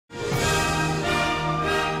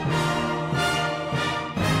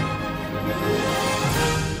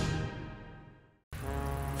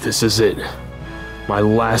This is it. My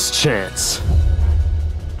last chance.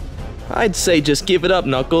 I'd say just give it up,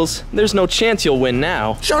 Knuckles. There's no chance you'll win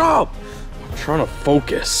now. Shut up! I'm trying to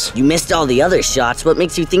focus. You missed all the other shots. What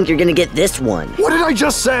makes you think you're gonna get this one? What did I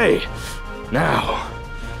just say? Now,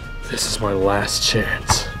 this is my last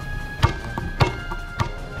chance.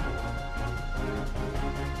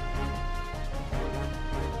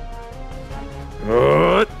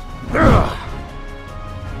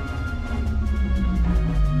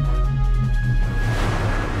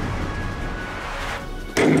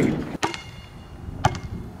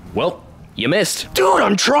 Well, you missed. Dude,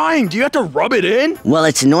 I'm trying. Do you have to rub it in? Well,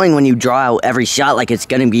 it's annoying when you draw out every shot like it's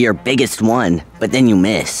gonna be your biggest one, but then you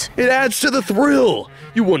miss. It adds to the thrill.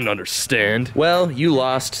 You wouldn't understand. Well, you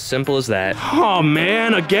lost. Simple as that. Oh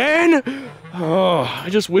man, again? Oh, I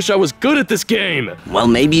just wish I was good at this game. Well,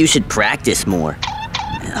 maybe you should practice more.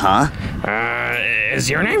 Huh? Is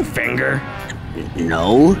your name Finger?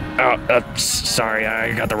 No? Oh, sorry,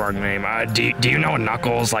 I got the wrong name. Do you know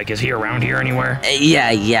Knuckles? Like, is he around here anywhere?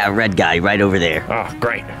 Yeah, red guy, right over there. Oh,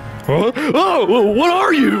 great. Huh? Oh, what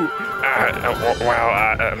are you?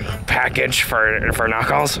 Package for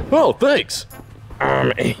Knuckles? Oh, thanks.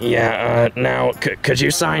 Now, could you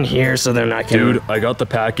sign here so then I can... Dude, I got the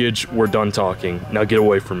package. We're done talking. Now get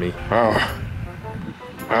away from me. Oh.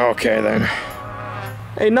 Okay, then.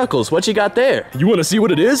 Hey, Knuckles, what you got there? You want to see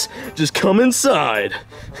what it is? Just come inside.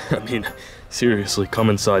 I mean, seriously, come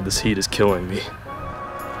inside. This heat is killing me.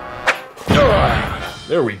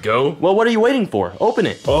 There we go. Well, what are you waiting for? Open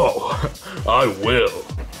it. Oh, I will.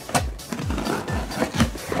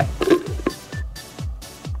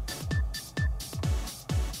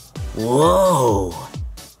 Whoa!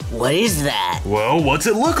 What is that? Whoa, what's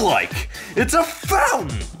it look like? It's a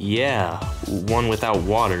fountain! Yeah, one without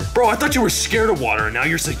water. Bro, I thought you were scared of water, and now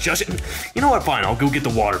you're suggesting... You know what, fine, I'll go get the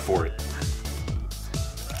water for it.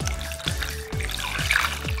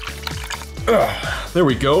 There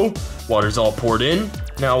we go. Water's all poured in.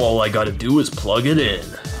 Now all I gotta do is plug it in.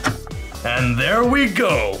 And there we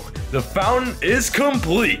go. The fountain is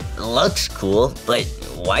complete. Looks cool, but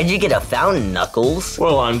why'd you get a fountain, Knuckles?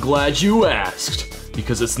 Well, I'm glad you asked.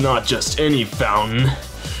 Because it's not just any fountain.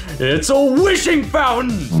 It's a wishing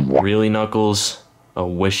fountain! Really, Knuckles? A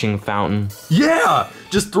wishing fountain? Yeah!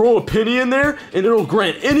 Just throw a penny in there and it'll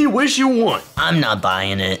grant any wish you want. I'm not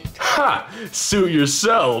buying it. Ha! Suit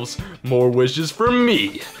yourselves. More wishes for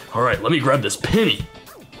me. Alright, let me grab this penny.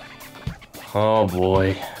 Oh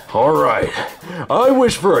boy. Alright. I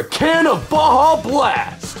wish for a can of Baja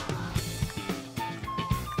Blast!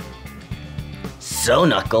 So,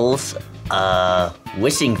 Knuckles,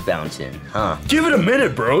 wishing fountain, huh? Give it a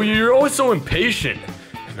minute, bro. You're always so impatient.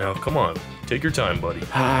 Now, come on. Take your time, buddy.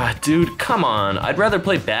 Ah, dude, come on. I'd rather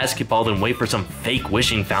play basketball than wait for some fake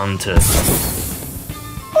wishing fountain to...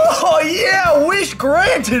 Oh, yeah! Wish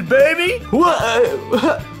granted, baby! What?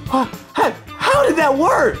 How did that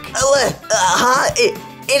work?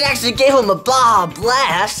 It actually gave him a Baja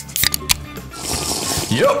Blast.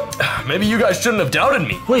 Yep. Maybe you guys shouldn't have doubted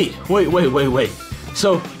me. Wait.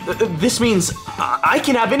 So, this means I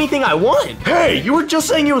can have anything I want. Hey, you were just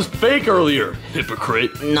saying it was fake earlier,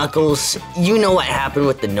 hypocrite. Knuckles, you know what happened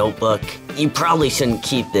with the notebook? You probably shouldn't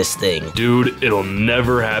keep this thing. Dude, it'll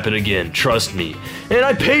never happen again, trust me. And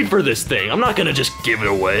I paid for this thing. I'm not gonna just give it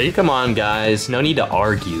away. Come on, guys. No need to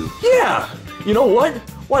argue. Yeah. You know what?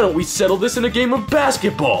 Why don't we settle this in a game of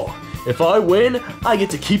basketball? If I win, I get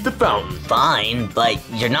to keep the fountain. Fine, but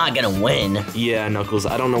you're not gonna win. Yeah, Knuckles,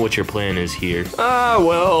 I don't know what your plan is here.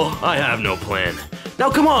 Well, I have no plan. Now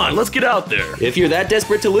come on, let's get out there. If you're that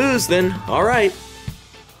desperate to lose, then all right.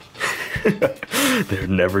 They're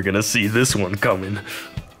never gonna see this one coming.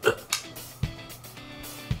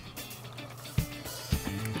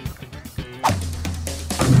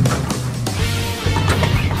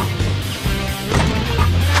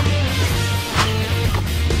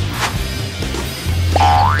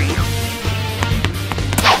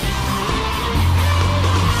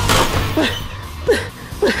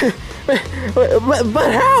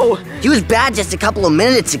 But how? He was bad just a couple of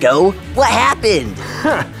minutes ago. What happened?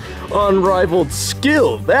 Unrivaled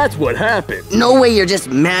skill, that's what happened. No way you're just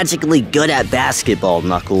magically good at basketball,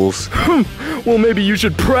 Knuckles. Well, maybe you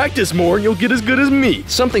should practice more and you'll get as good as me.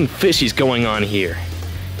 Something fishy's going on here.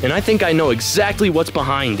 And I think I know exactly what's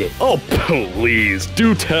behind it. Oh, please,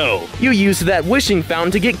 do tell. You used that wishing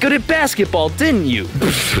fountain to get good at basketball, didn't you?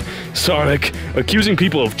 Sonic, accusing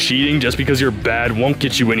people of cheating just because you're bad won't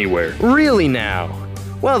get you anywhere. Really now?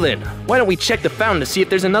 Well then, why don't we check the fountain to see if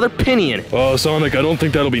there's another penny in it? Sonic, I don't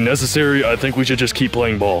think that'll be necessary. I think we should just keep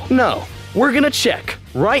playing ball. No, we're gonna check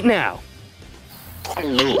right now.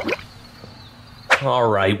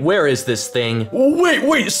 Alright, where is this thing?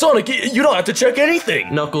 Wait, Sonic, you don't have to check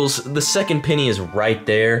anything. Knuckles, the second penny is right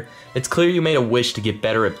there. It's clear you made a wish to get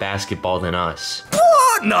better at basketball than us.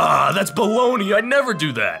 What? Nah, that's baloney. I'd never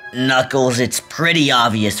do that. Knuckles, it's pretty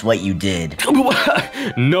obvious what you did.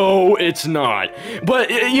 No, it's not.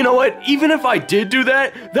 But you know what? Even if I did do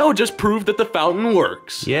that, that would just prove that the fountain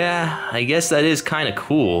works. Yeah, I guess that is kind of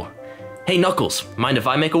cool. Hey, Knuckles, mind if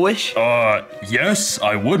I make a wish? Yes,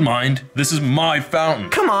 I would mind. This is my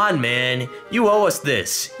fountain. Come on, man. You owe us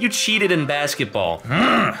this. You cheated in basketball.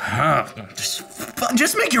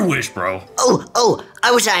 Just make your wish, bro. Oh,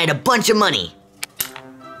 I wish I had a bunch of money.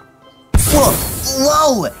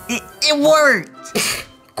 Whoa, it worked.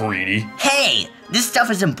 Greedy. Hey, this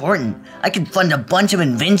stuff is important. I can fund a bunch of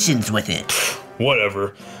inventions with it.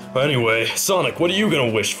 Whatever. Anyway, Sonic, what are you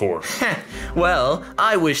gonna wish for? Well,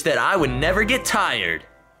 I wish that I would never get tired.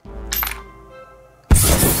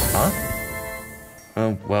 Huh?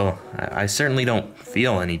 Well, I certainly don't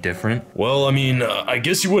feel any different. Well, I mean, I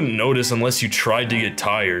guess you wouldn't notice unless you tried to get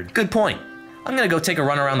tired. Good point. I'm gonna go take a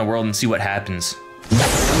run around the world and see what happens.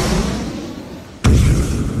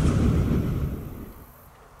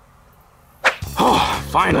 Oh,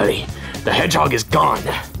 finally. The Hedgehog is gone.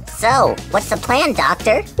 So, what's the plan,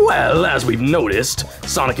 Doctor? Well, as we've noticed,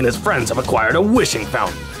 Sonic and his friends have acquired a wishing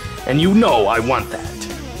fountain. And you know I want that.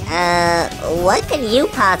 What could you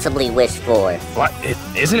possibly wish for? What?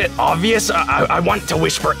 Isn't it obvious? I want to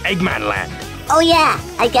wish for Eggman Land. Oh yeah,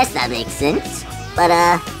 I guess that makes sense. But,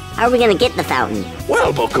 how are we gonna get the fountain?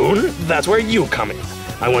 Well, Bokoon, that's where you come in.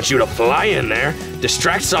 I want you to fly in there,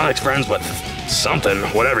 distract Sonic's friends with something,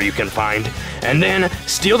 whatever you can find, and then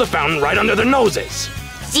steal the fountain right under their noses.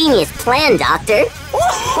 Genius plan, Doctor.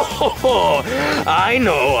 Oh, I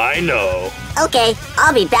know. Okay,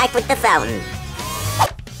 I'll be back with the fountain.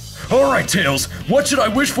 All right, Tails, what should I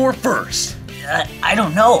wish for first? I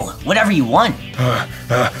don't know. Whatever you want.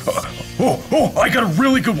 I got a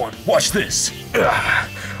really good one. Watch this.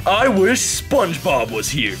 I wish SpongeBob was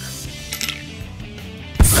here.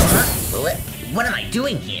 What am I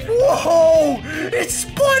doing here? Whoa! It's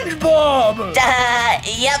SpongeBob!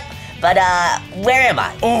 Yep. But, where am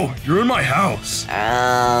I? Oh, you're in my house.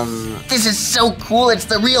 This is so cool. It's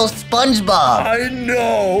the real SpongeBob. I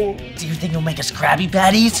know. Do you think you'll make us Krabby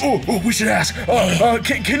Patties? Oh, we should ask.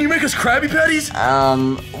 Can you make us Krabby Patties?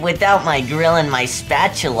 Without my grill and my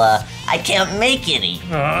spatula, I can't make any.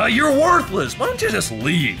 You're worthless. Why don't you just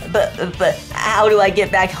leave? But how do I get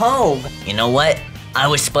back home? You know what? I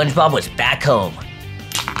wish SpongeBob was back home.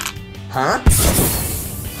 Huh?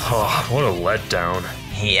 Oh, what a letdown.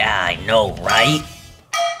 Yeah, I know, right?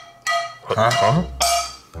 Huh?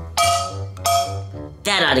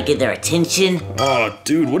 That ought to get their attention. Oh,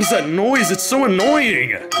 dude, what is that noise? It's so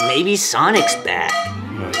annoying. Maybe Sonic's back.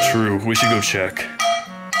 True, we should go check.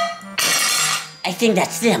 I think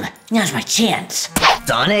that's them. Now's my chance.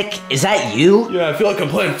 Sonic, is that you? Yeah, I feel like I'm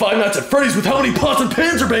playing Five Nights at Freddy's with how many pots and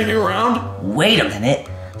pans are banging around. Wait a minute.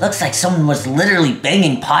 Looks like someone was literally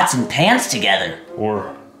banging pots and pans together.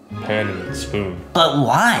 Or pan and spoon. But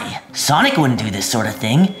why? Sonic wouldn't do this sort of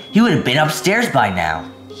thing. He would have been upstairs by now.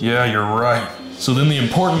 Yeah, you're right. So then the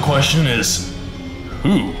important question is,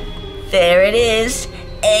 who? There it is.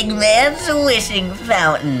 Eggman's wishing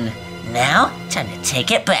fountain. Now, time to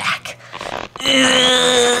take it back.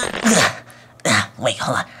 Wait,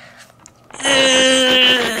 hold on.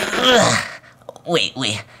 Wait.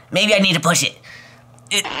 Maybe I need to push it.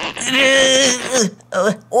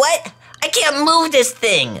 What? I can't move this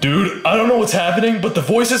thing. Dude, I don't know what's happening, but the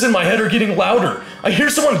voices in my head are getting louder. I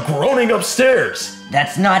hear someone groaning upstairs.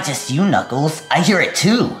 That's not just you, Knuckles. I hear it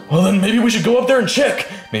too. Well, then maybe we should go up there and check.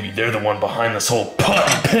 Maybe they're the one behind this whole pot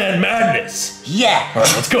and pan madness. Yeah. All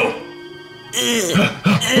right, let's go.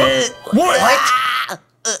 What?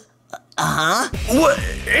 What?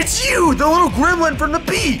 It's you, the little gremlin from the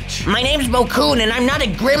beach. My name's Bokoon, and I'm not a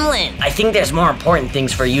gremlin. I think there's more important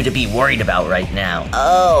things for you to be worried about right now.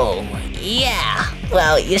 Oh, yeah.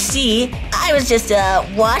 Well, you see, I was just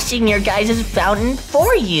washing your guys' fountain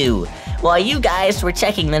for you, while you guys were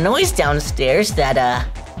checking the noise downstairs that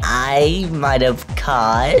I might have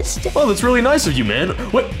caused. Oh, that's really nice of you, man.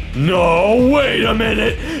 What? No, wait a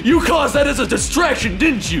minute. You caused that as a distraction,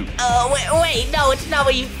 didn't you? Wait, no, it's not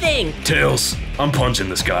what you think. Tails, I'm punching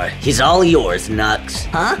this guy. He's all yours, Nux.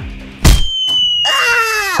 Huh?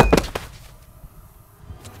 Ah!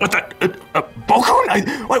 What the?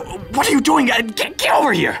 Bokoon? What are you doing? Get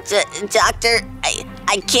over here. Doctor,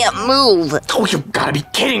 I can't move. Oh, you gotta be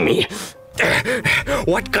kidding me.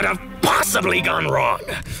 What could have possibly gone wrong?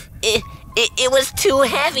 It was too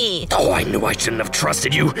heavy. Oh, I knew I shouldn't have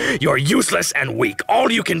trusted you. You're useless and weak.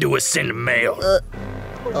 All you can do is send mail.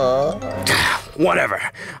 Whatever.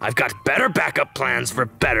 I've got better backup plans for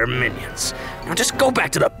better minions. Now just go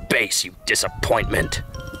back to the base, you disappointment.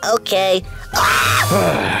 Okay.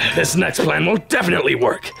 This next plan will definitely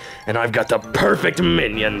work, and I've got the perfect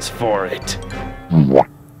minions for it.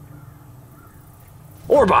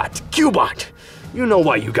 Orbot, Cubot, you know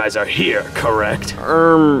why you guys are here, correct?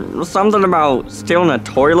 Something about stealing a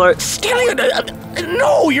toilet? Stealing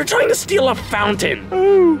no, you're trying to steal a fountain.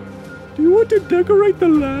 Oh, do you want to decorate the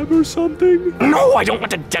lab or something? No, I don't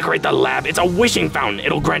want to decorate the lab. It's a wishing fountain.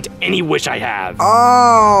 It'll grant any wish I have.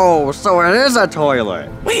 Oh, so it is a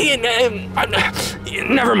toilet. Wait,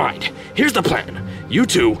 never mind. Here's the plan. You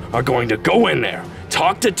two are going to go in there,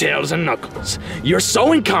 talk to Tails and Knuckles. You're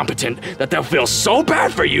so incompetent that they'll feel so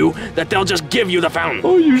bad for you that they'll just give you the fountain.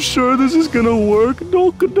 Are you sure this is gonna work,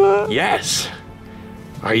 Dokada? Yes.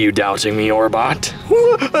 Are you doubting me, Orbot?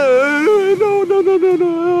 No.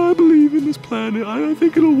 I believe in this plan. I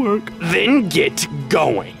think it'll work. Then get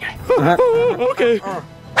going. Okay.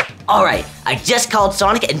 Alright, I just called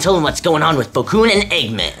Sonic and told him what's going on with Bokoon and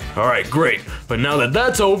Eggman. Alright, great. But now that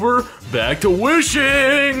that's over, back to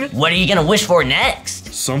wishing! What are you gonna wish for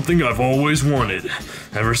next? Something I've always wanted,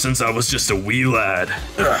 ever since I was just a wee lad.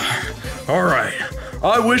 Alright,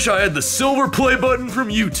 I wish I had the silver play button from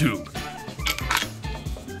YouTube.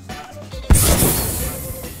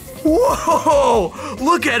 Whoa!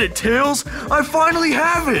 Look at it, Tails! I finally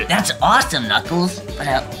have it! That's awesome, Knuckles.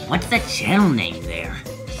 But what's the channel name there?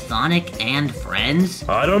 Sonic and Friends?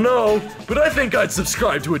 I don't know, but I think I'd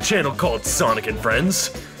subscribe to a channel called Sonic and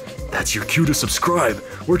Friends. That's your cue to subscribe.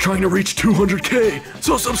 We're trying to reach 200K,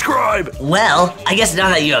 so subscribe! Well, I guess now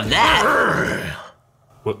that you have that...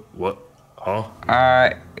 What? Huh?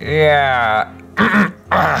 Yeah.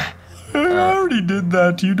 I already did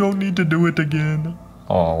that. You don't need to do it again.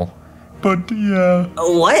 Oh. But yeah.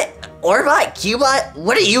 What? Orbot, Cubot,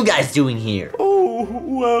 what are you guys doing here? Oh,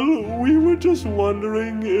 well, we were just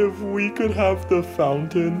wondering if we could have the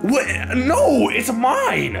fountain. What? No, it's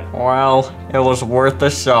mine. Well, it was worth a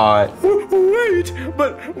shot. Wait,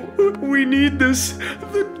 but we need this.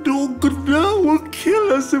 The Dokada will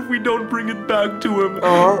kill us if we don't bring it back to him.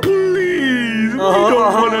 Please, we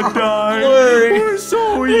don't want to die. We're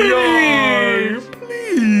so young.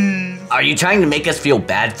 Please. Are you trying to make us feel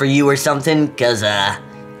bad for you or something? Cause,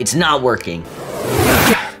 it's not working.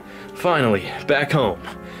 Finally, back home.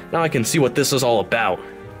 Now I can see what this is all about.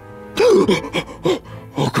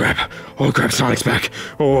 Oh crap, Sonic's back.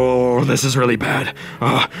 Oh, this is really bad.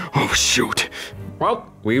 Oh shoot.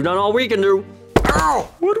 Well, we've done all we can do. Ow!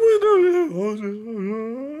 What we do?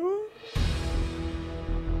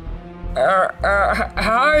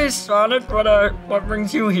 Hi, Sonic. What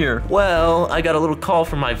brings you here? Well, I got a little call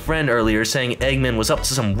from my friend earlier saying Eggman was up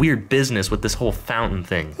to some weird business with this whole fountain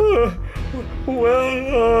thing.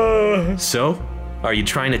 So, are you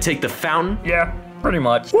trying to take the fountain? Yeah, pretty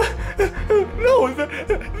much. No,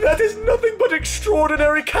 that is nothing but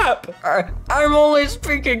extraordinary cap. I'm only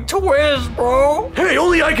speaking Twiz, bro. Hey,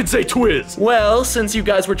 only I can say Twiz. Well, since you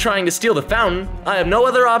guys were trying to steal the fountain, I have no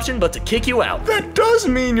other option but to kick you out. That does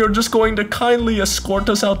mean you're just going to kindly escort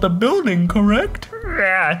us out the building, correct?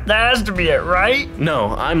 Yeah, that has to be it, right? No,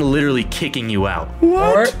 I'm literally kicking you out.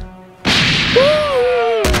 What?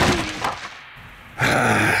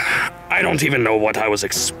 I don't even know what I was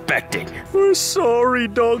expecting. We're sorry,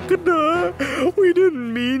 Dokada. We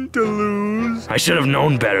didn't mean to lose. I should have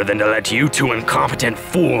known better than to let you two incompetent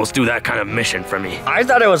fools do that kind of mission for me. I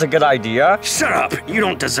thought it was a good idea. Shut up! You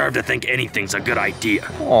don't deserve to think anything's a good idea.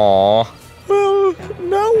 Aww. Well,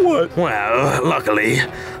 now what? Well, luckily,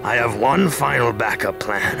 I have one final backup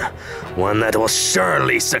plan. One that will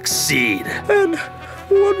surely succeed. And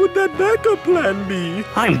what would that backup plan be?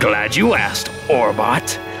 I'm glad you asked,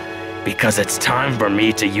 Orbot. Because it's time for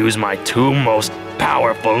me to use my two most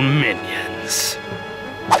powerful minions.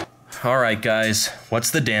 Alright guys, what's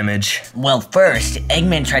the damage? Well, first,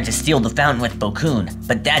 Eggman tried to steal the fountain with Bokoon,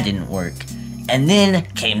 but that didn't work. And then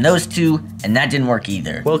came those two, and that didn't work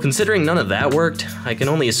either. Well, considering none of that worked, I can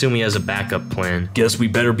only assume he has a backup plan. Guess we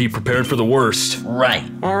better be prepared for the worst. Right.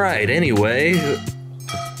 Alright, anyway...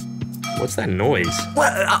 What's that noise?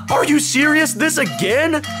 What? Are you serious? This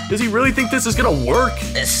again? Does he really think this is gonna work?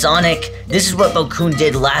 Sonic, this is what Bokoon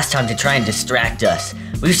did last time to try and distract us.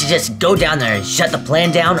 We should just go down there and shut the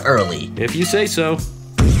plan down early. If you say so.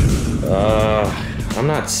 I'm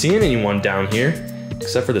not seeing anyone down here.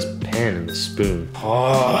 Except for this pen and the spoon.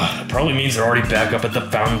 That probably means they're already back up at the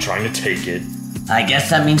fountain trying to take it. I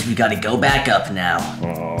guess that means we gotta go back up now.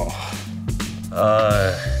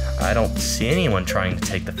 I don't see anyone trying to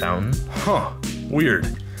take the fountain. Huh,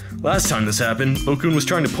 weird. Last time this happened, Okun was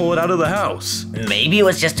trying to pull it out of the house. Maybe it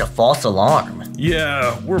was just a false alarm.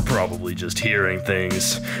 Yeah, we're probably just hearing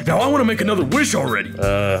things. Now I want to make another wish already.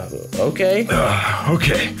 Okay.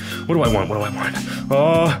 Okay, what do I want?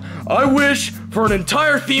 I wish for an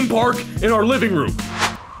entire theme park in our living room.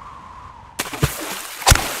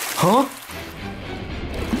 Huh?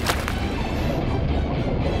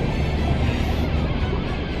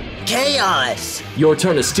 Chaos! Your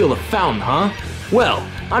turn to steal the fountain, huh? Well,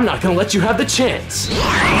 I'm not gonna let you have the chance.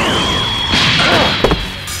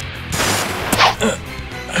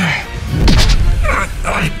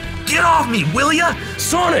 Get off me, will ya?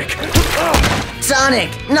 Sonic! Sonic!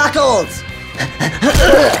 Knuckles!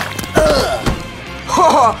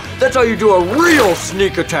 That's how you do a real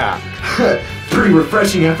sneak attack. Pretty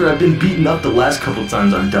refreshing after I've been beaten up the last couple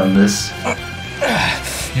times I've done this.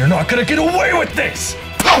 You're not gonna get away with this!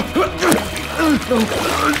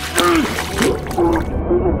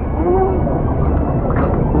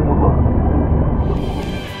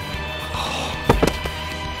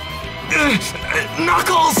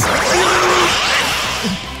 Knuckles!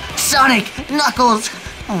 Sonic! Knuckles!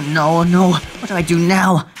 Oh no, no. What do I do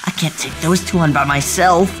now? I can't take those two on by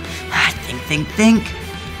myself. Think.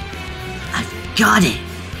 I've got it.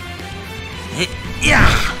 Yeah!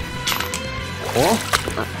 Huh?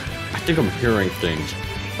 I think I'm hearing things.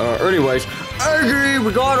 Anyways, Eggy,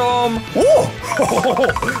 we got him!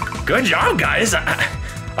 Ooh. Good job, guys.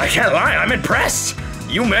 I can't lie, I'm impressed.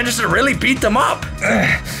 You managed to really beat them up.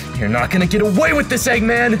 You're not gonna get away with this,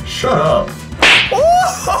 Eggman. Shut up.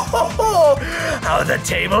 Oh, how the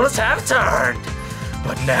tables have turned.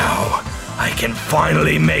 But now, I can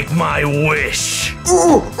finally make my wish.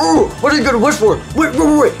 Ooh, what are you gonna wish for? Wait,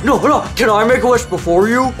 no, can I make a wish before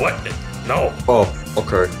you? What? No. Oh,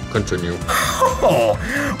 okay, continue. Oh,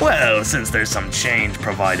 well, since there's some change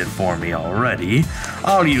provided for me already,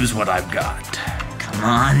 I'll use what I've got. Come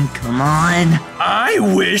on. I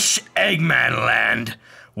wish Eggman Land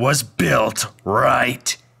was built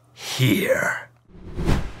right here.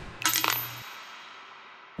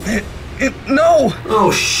 No!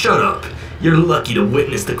 Oh, shut up. You're lucky to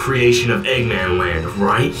witness the creation of Eggman Land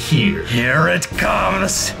right here. Here it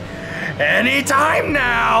comes. Anytime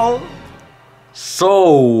now.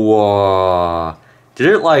 So, did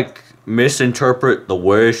it like misinterpret the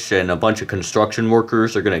wish and a bunch of construction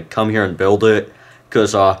workers are gonna come here and build it?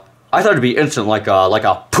 Cause I thought it'd be instant like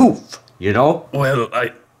a poof, you know? Well,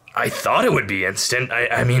 I thought it would be instant.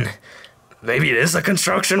 I mean, maybe it is the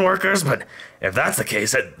construction workers, but if that's the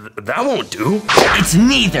case, that won't do. It's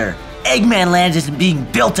neither. Eggman Land isn't being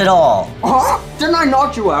built at all. Huh? Didn't I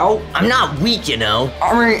knock you out? I'm not weak, you know.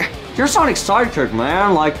 I mean, you're Sonic's sidekick,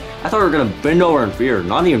 man. Like, I thought we were gonna bend over in fear,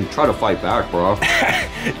 not even try to fight back, bro.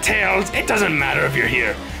 Tails, it doesn't matter if you're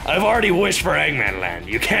here. I've already wished for Eggman Land.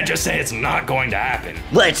 You can't just say it's not going to happen.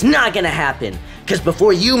 Well, it's not gonna happen. Because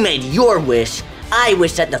before you made your wish, I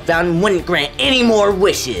wished that the fountain wouldn't grant any more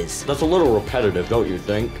wishes. That's a little repetitive, don't you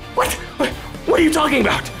think? What? What are you talking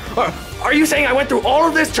about? Are you saying I went through all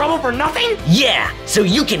of this trouble for nothing? Yeah, so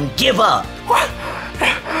you can give up. What?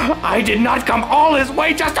 I did not come all this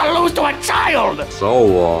way just to lose to a child!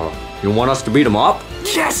 So, you want us to beat him up?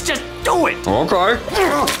 Yes, just do it! Okay.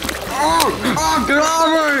 Get off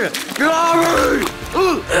me! Get off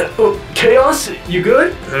me! Chaos, you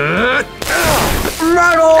good?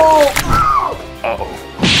 Metal!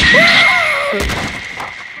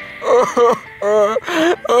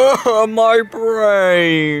 My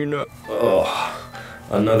brain. Oh,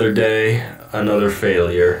 another day, another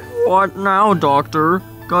failure. What now, Doctor?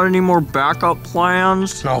 Got any more backup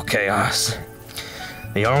plans? No, Chaos.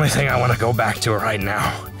 The only thing I want to go back to right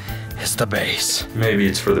now is the base. Maybe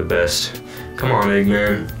it's for the best. Come on,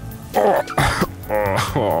 Eggman.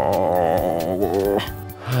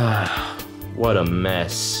 What a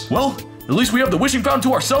mess. Well, at least we have the wishing fountain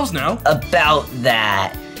to ourselves now. About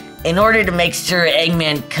that. In order to make sure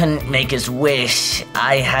Eggman couldn't make his wish,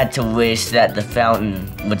 I had to wish that the fountain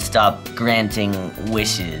would stop granting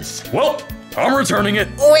wishes. Well, I'm returning it.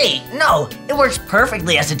 Wait, no, it works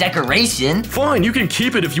perfectly as a decoration. Fine, you can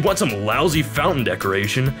keep it if you want some lousy fountain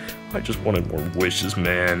decoration. I just wanted more wishes,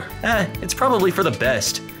 man. It's probably for the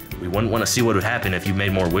best. We wouldn't want to see what would happen if you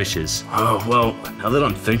made more wishes. Oh, well, now that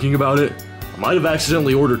I'm thinking about it, I might have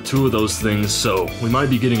accidentally ordered 2 of those things, so we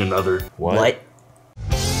might be getting another. What?